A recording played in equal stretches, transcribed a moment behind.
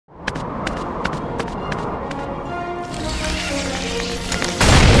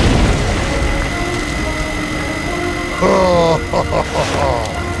Sniper!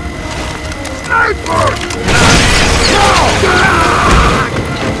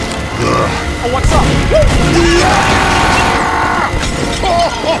 Oh, what's up?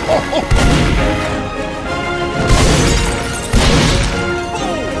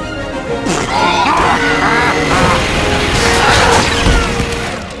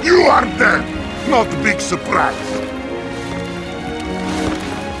 You are dead! Not a big surprise.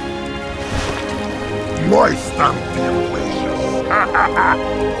 Moist and delicious.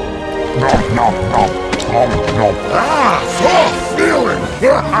 Nom nom nom nom nom. Ah, so feeling.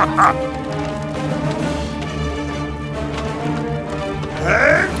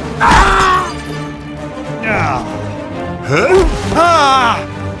 Hey! Ah! Huh? Ah!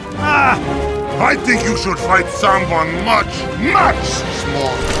 Ah! I think you should fight someone much, much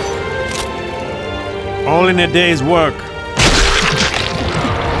smaller. All in a day's work.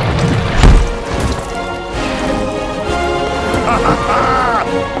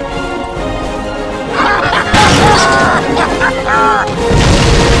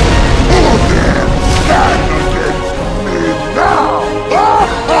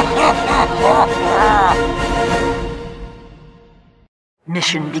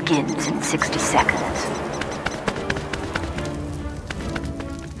 Mission begins in 60 seconds.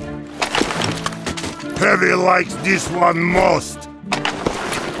 Heavy likes this one most.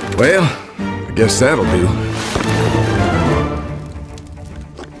 Well, I guess that'll do.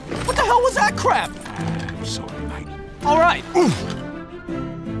 What the hell was that crap? I'm sorry, mate. All right.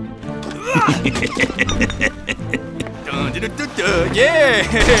 Yeah.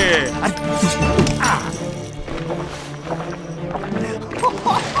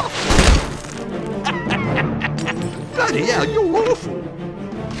 Bloody hell, you're awful.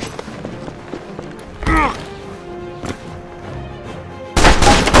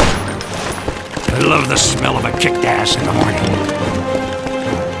 I love the smell of a kicked ass in the morning.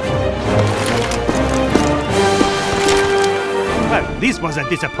 Well, this was a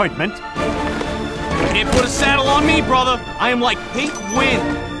disappointment. Can't put a saddle on me, brother. I am like pink wind.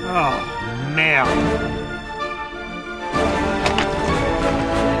 Oh, man.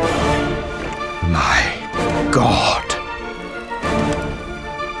 My God.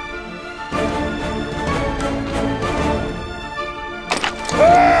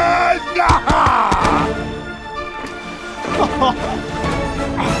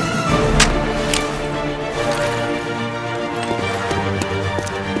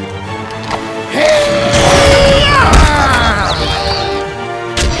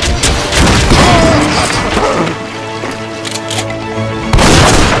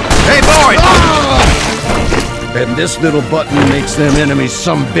 And this little button makes them enemies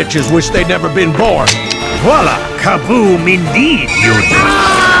some bitches wish they'd never been born. Voila! Kaboom indeed, you do.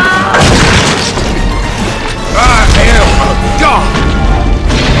 Ah, hell, God!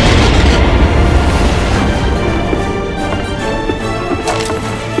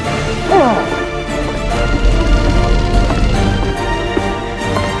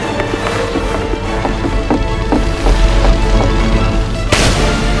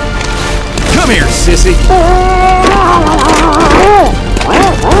 Come here, sissy.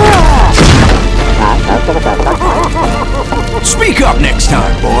 Speak up next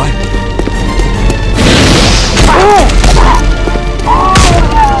time, boy.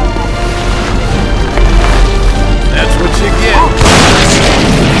 That's what you get.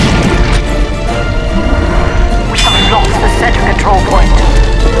 We have lost the center control point.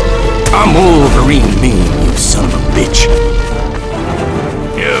 I'm Wolverine mean, you son of a bitch.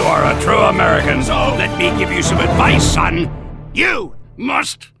 You are a true American, so let me give you some advice, son. You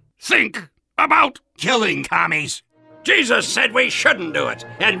must think about killing commies. Jesus said we shouldn't do it,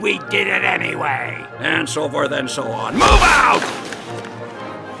 and we did it anyway. And so forth and so on. Move out!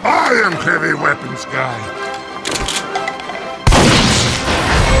 I am heavy weapons guy.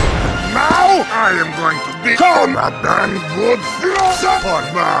 Now I am going to become a damn good support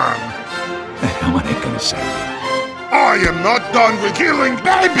man. How am I gonna say? I am not done with killing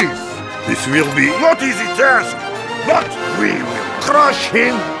babies. This will be not easy task, but we will crush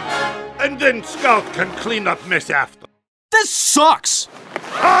him, and then Scout can clean up mess after. This sucks.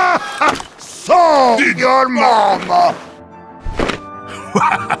 So did your mama.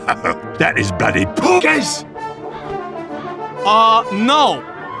 That is bloody pookers! No.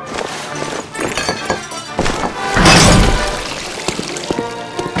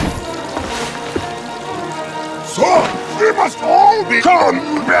 So we must all become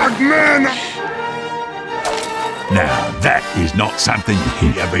bad men. Now, that is not something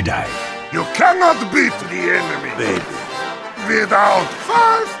you hear every day. You cannot beat the enemy, baby, without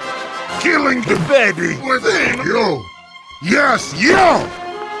first killing the baby within you. Yes, you!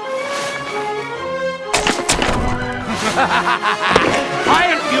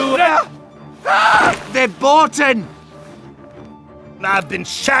 They're Borton! I've been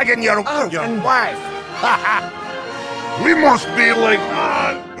shagging your wife. We must be like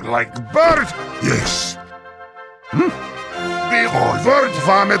birds. Yes. Be bird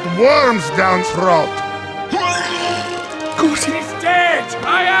vomit worms down throat. Good. He's dead!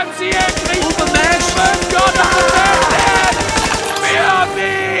 I am the enemy! The management god of the dead! Fear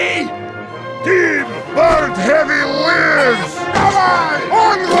me! Team Bird Heavy lives!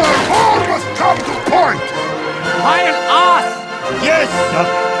 Onward! All must come to point! Iron Earth! Yes! The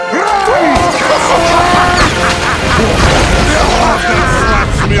heart that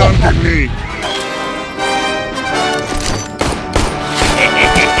slaps me on the knee!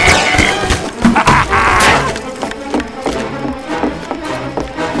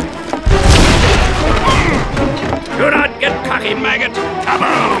 Do not get cocky, maggot!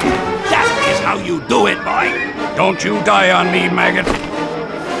 Kaboom! That is how you do it, boy! Don't you die on me, maggot!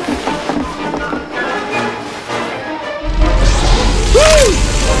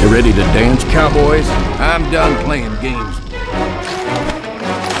 You ready to dance, cowboys? I'm done playing games.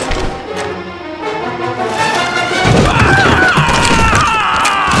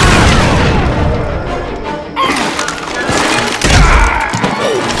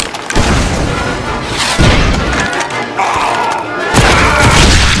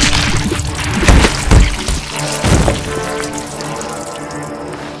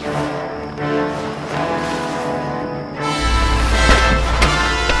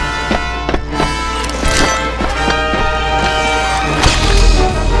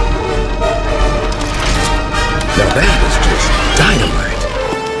 That was just dynamite.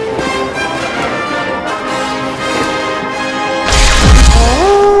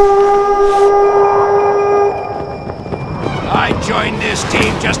 I joined this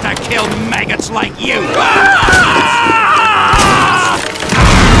team just to kill maggots like you!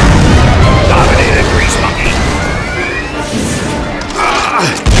 Dominated grease monkey!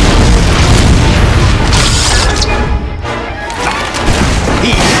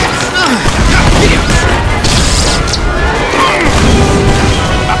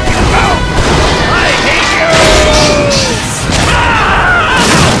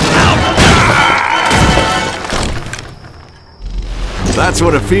 That's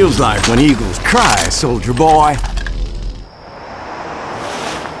what it feels like when eagles cry, soldier boy.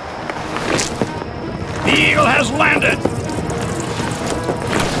 The eagle has landed!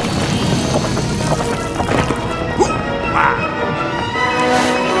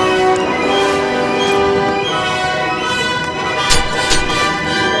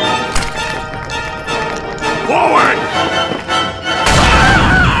 Forward!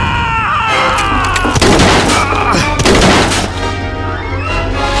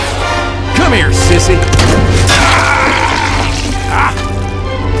 Come here, sissy.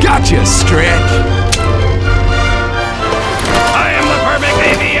 Gotcha, Stretch. I am the perfect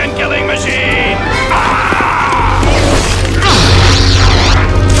avian killing machine!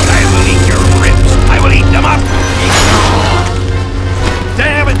 I will eat your ribs! I will eat them up!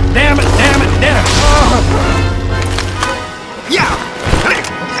 Damn it! Damn it! Damn it! Damn it! Yeah!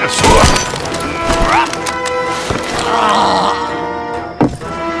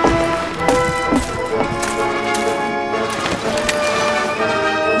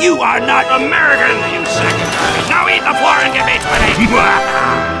 You are not American, you sack of garbage! Now eat the floor and give me 20!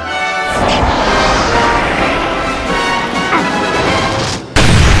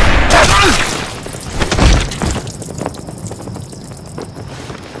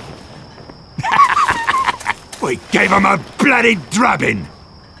 We gave him a bloody drubbing!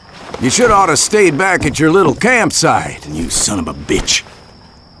 You should ought to stayed back at your little campsite, you son of a bitch.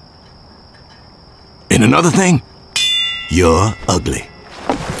 And another thing, you're ugly.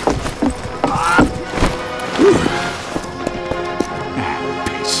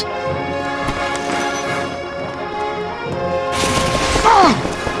 Piss.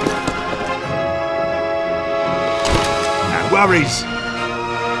 No worries.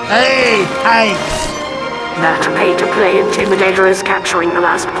 Hey, Hanks! That pay-to-play intimidator is capturing the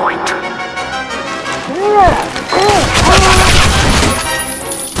last point.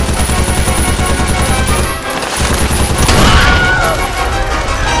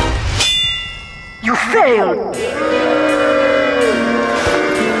 You failed!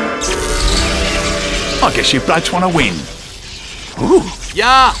 I guess you blokes want to win. Ooh.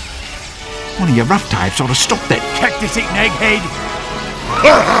 Yeah. One of you rough types ought to stop that cactus-eating egghead.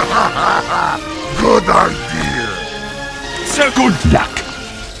 Good idea. So good luck.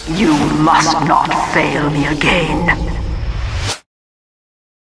 You must not fail me again.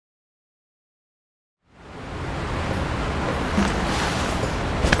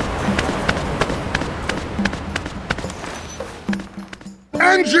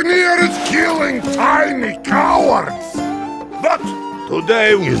 engineer is killing tiny cowards. But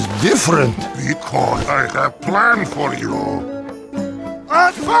today is different because I have a plan for you.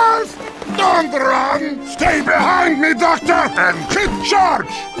 At first, don't run. Stay behind me, Doctor, and hit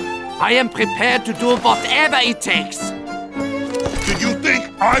charge. I am prepared to do whatever it takes. Did you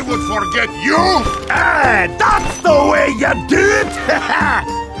think I would forget you? That's the way you do it!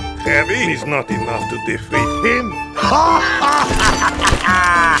 Heavy is not enough to defeat him.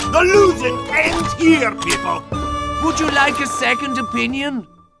 The losing ends here, people! Would you like a second opinion?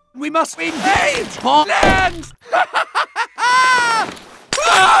 We must engage! Poland!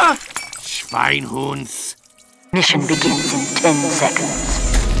 Schweinhunds! Mission begins in 10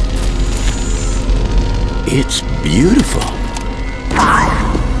 seconds. It's beautiful. 5,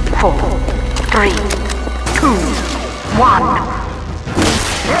 4, 3, 2, 1.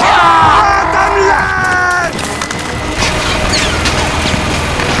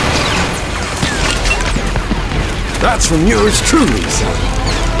 That's from yours truly, son.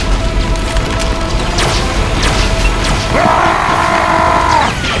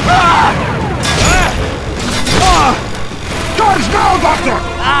 Charge now, Doctor!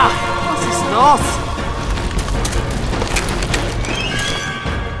 Was ist los?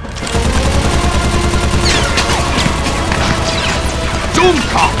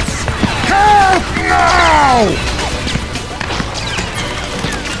 Doomcops! Help now!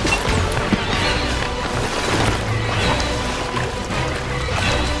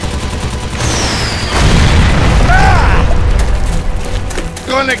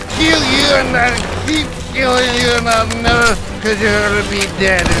 Gonna kill you and then keep killing you and I'll never, cause you're gonna be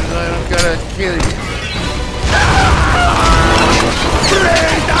dead and I'm gonna kill you.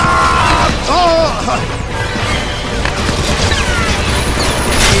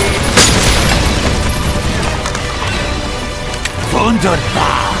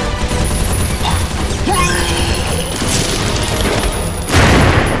 Wunderbar!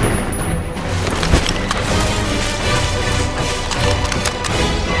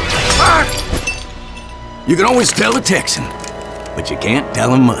 You can always tell a Texan, but you can't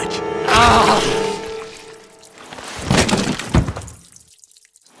tell him much.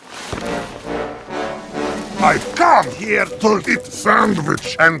 I've come here to eat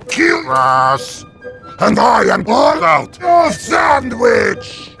sandwich and kill us. And I am all out of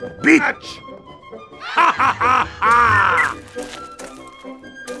sandwich, bitch! Ha ha ha ha!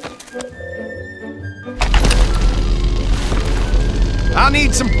 I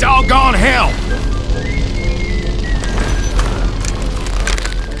need some doggone help!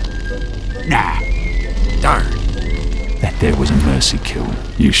 Nah. Darn. That there was a mercy kill.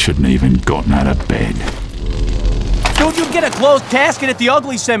 You shouldn't even gotten out of bed. Don't you get a closed casket at the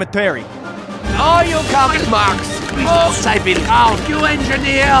ugly cemetery? Oh, you coming, Max? Oh, I will out, you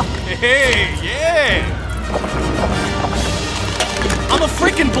engineer! Hey, yeah! I'm a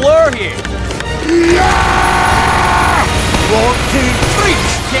freaking blur here! Yeah! 1, 2, 3!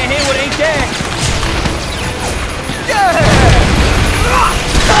 Can't hear what ain't there! Yeah!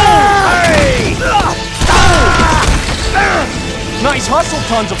 Hey! Nice hustle,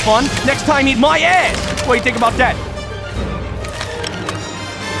 tons of fun. Next time, eat my ass! What do you think about that?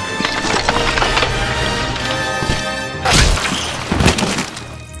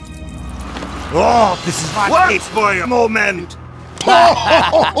 Oh, this is my wait for a moment.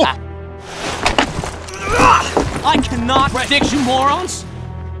 I cannot predict you morons!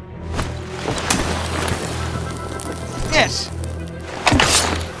 Yes!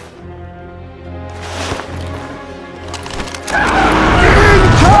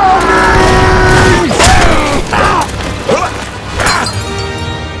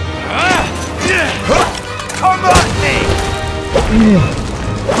 Come on, me!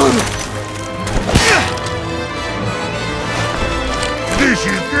 This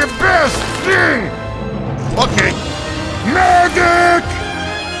is the best thing! Okay. Medic!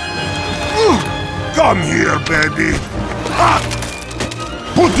 Come here, baby.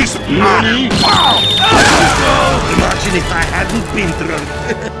 Put this... Pow! Imagine if I hadn't been drunk.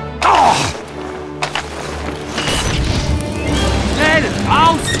 Schnell!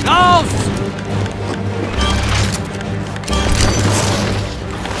 Raus! Raus!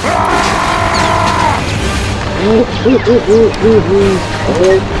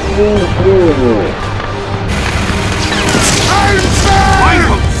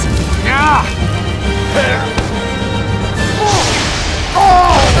 Ja!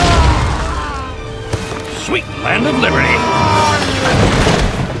 Sweet land of liberty!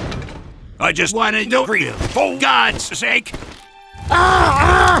 I just wanted to freedom, for God's sake!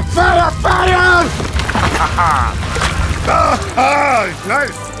 Fire! Fire! It's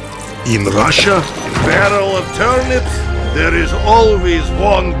nice. In Russia, in barrel of turnips, there is always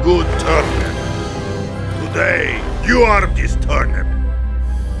one good turnip. Today, you are this turnip.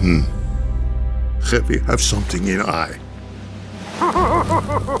 Heavy, have something in eye.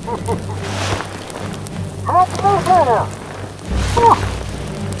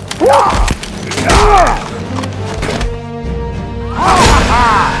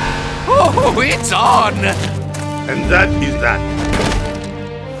 Oh, it's on! And that is that.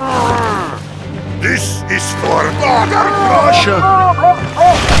 This is for modern Russia.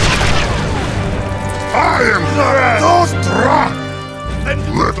 I am Nostra. And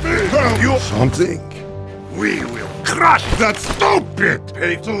let me tell you something. We will crush that stupid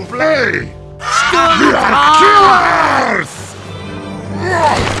pay-to-play. We are killers!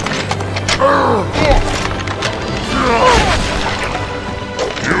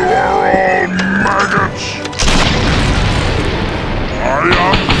 You are all maggots! I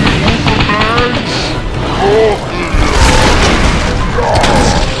am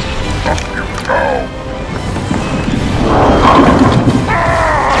Up you go!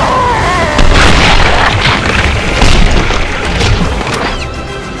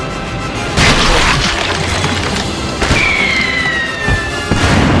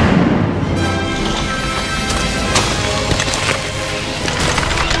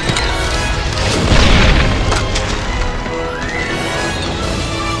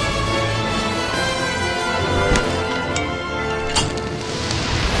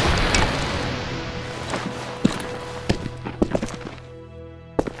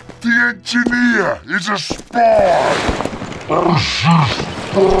 The engineer is a spawn!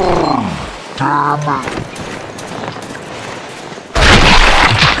 Damn it!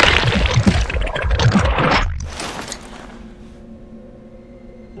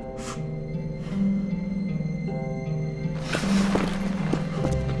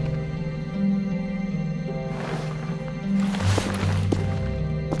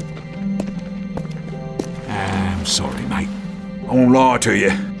 I'm sorry, mate. I won't lie to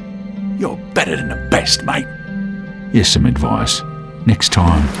you. You're better than the best, mate. Here's some advice. Next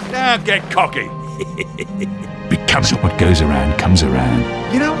time, Don't get cocky. because what goes around comes around.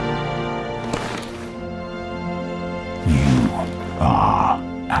 You know, You are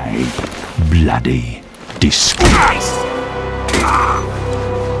a bloody disgrace.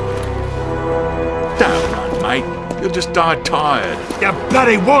 Don't run, mate. You'll just die tired. you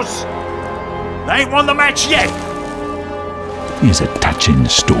bloody wuss. They ain't won the match yet. Here's a touching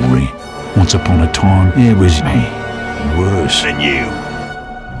story. Once upon a time, it was me. Worse. Than you.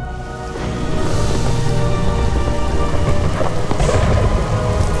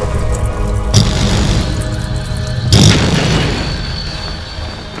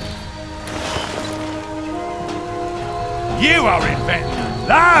 You are inventing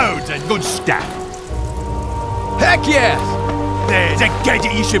loads of good stuff. Heck yes! There's a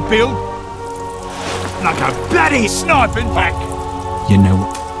gadget you should build. Like a bloody sniping pack. You know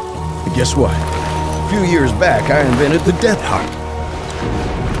what? Guess what? A few years back, I invented the Death Heart.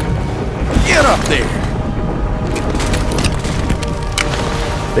 Get up there!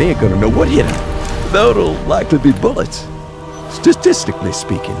 They ain't gonna know what hit them. Though it'll likely be bullets. Statistically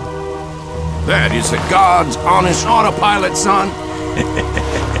speaking. That is the God's honest autopilot, son.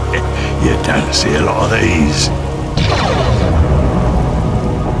 You don't see a lot of these.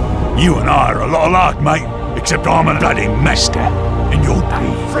 You and I are a lot alike, mate. Except I'm a bloody master. And you'll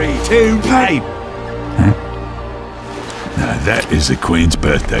pay. Free to play. Huh? Now that is the Queen's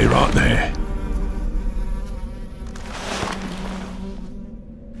birthday right there.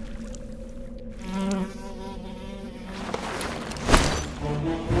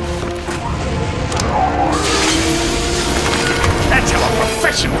 That's how a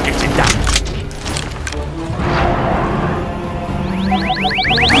professional gets it done.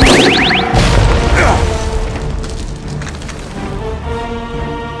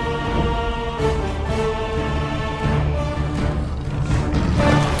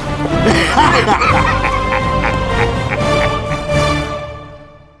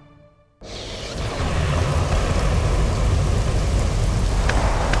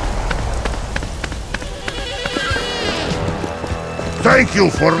 Thank you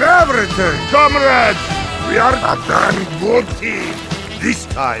for everything, comrades! We are a damn good team. This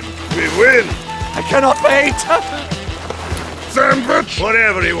time, we win! I cannot wait. Sandwich! For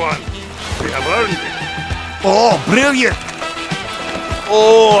everyone. We have earned it. Oh, brilliant!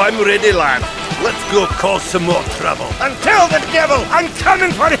 Oh, I'm ready, lad. Let's go cause some more trouble. And tell the devil I'm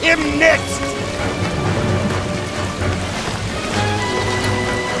coming for him next!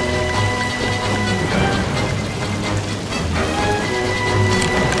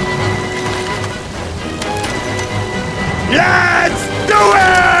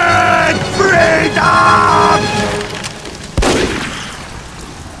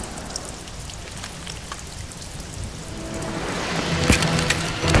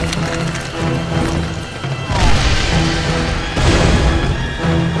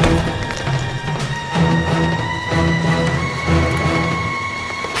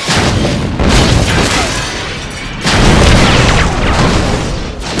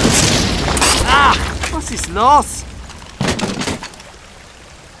 Los!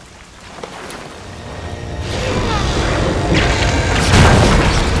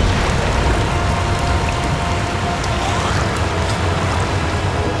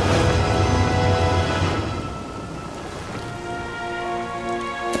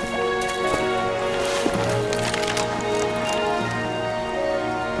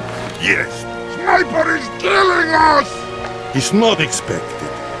 Yes, sniper is killing us! It's not expected,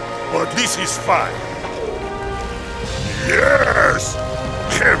 but this is fine. Yes!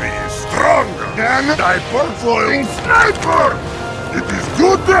 Heavy is stronger than a perforating sniper! It is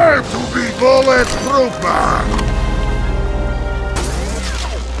good day to be bulletproof, man!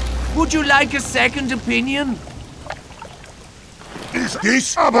 Would you like a second opinion? Is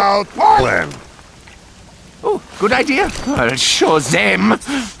this about Poland? Oh, good idea. I'll show them.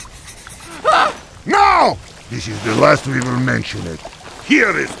 No! This is the last we will mention it.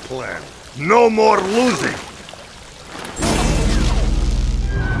 Here is plan. No more losing.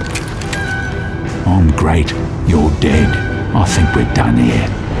 I'm great. You're dead. I think we're done here.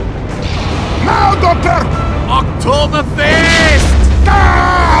 Now, Doctor! Oktoberfest!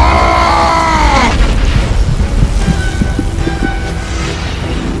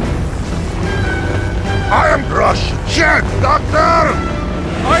 I am Russian. Shit, Doctor!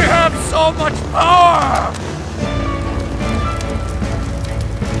 I have so much power!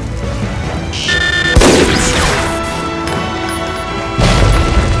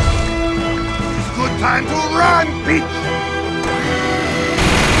 It's good time to run, bitch!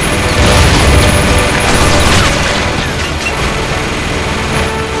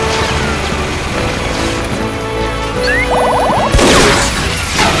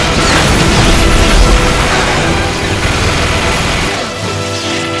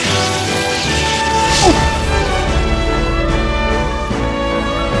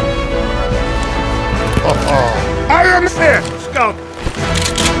 I am here, Scout!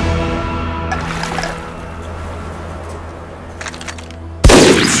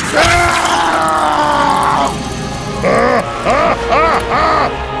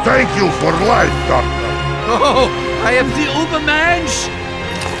 Thank you for life, Doctor. Oh, I am the Ubermensch!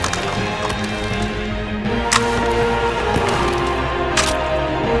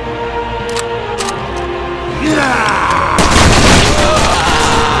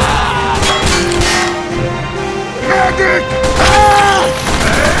 Medic!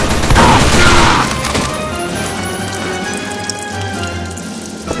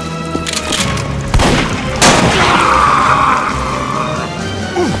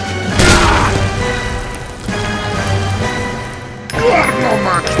 You are no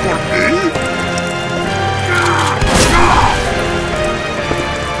match for me!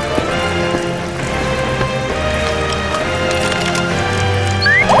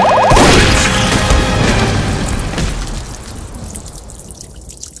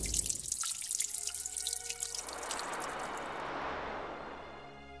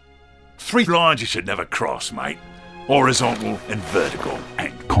 Three lines you should never cross, mate. Horizontal and vertical.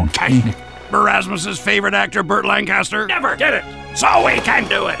 And contain. Erasmus's favorite actor, Burt Lancaster, never did it. So we can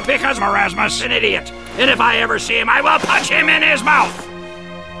do it, because Erasmus is an idiot. And if I ever see him, I will punch him in his mouth.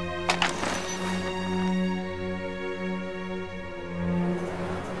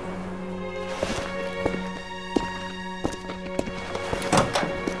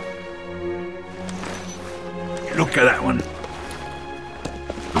 Look at that one.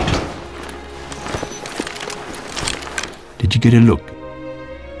 Did you get a look?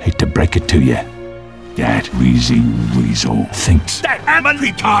 Hate to break it to you. That wheezing weasel thinks that Ammon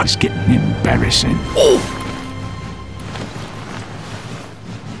retard's getting embarrassing. Oh!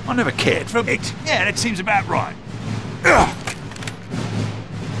 I never cared for it. Yeah, that seems about right. Ugh.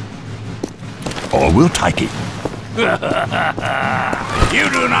 I will take it. You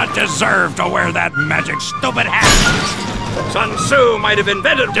do not deserve to wear that magic stupid hat. Sun Tzu might have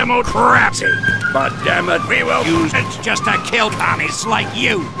invented democracy, but damn it, we will use it just to kill commies like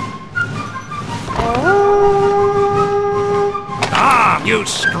you. Ah, you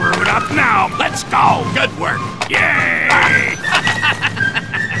screwed up now. Let's go. Good work. Yay!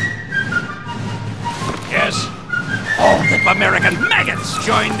 Yes. All the American maggots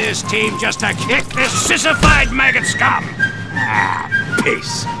join this team just to kick this sissified maggot scum. Ah,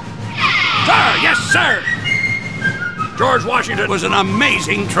 peace. Sir, yes, sir. George Washington was an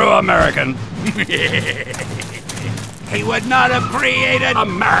amazing true American. He would not have created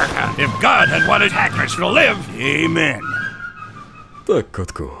America if God had wanted hackers to live. Amen. Tak,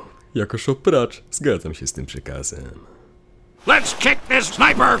 kotku. Jako szoppracz zgadzam się z tym przekazem. Let's kick this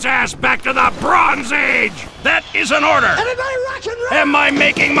sniper's ass back to the Bronze Age! That is an order! Am I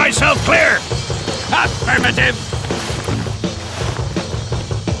making myself clear? Affirmative.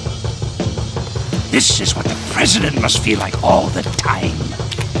 This is what the president must feel like all the time.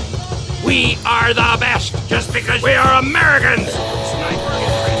 We are the best just because we are Americans.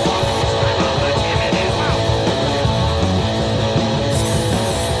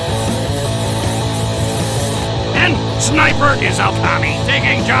 And Sniper is Alpami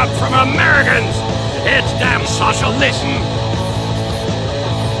taking jobs from Americans. It's damn socialism.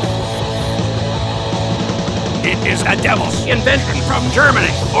 It is a devil's invention from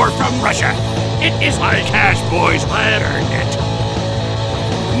Germany or from Russia. It is my cash boys that earned it.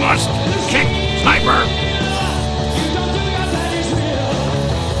 Must kick Sniper.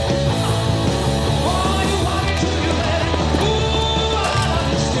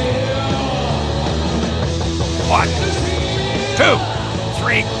 One, 2,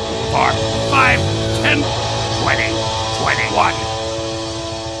 3, 4, 5, 10, 20, 21.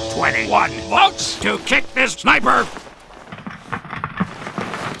 21 votes to kick this Sniper.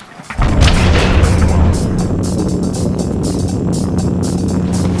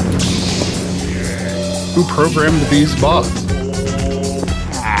 Who programmed these bots?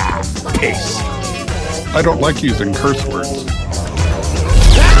 Peace. I don't like using curse words.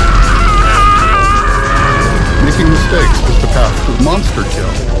 Making mistakes is the path to monster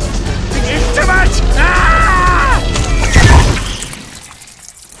kill. It's too much!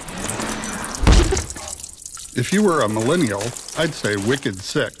 If you were a millennial, I'd say wicked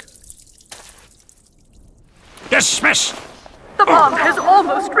sick. Dismiss! The bomb has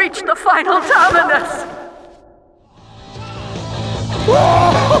almost reached the final terminus.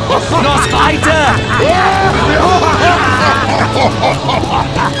 Nos weiter!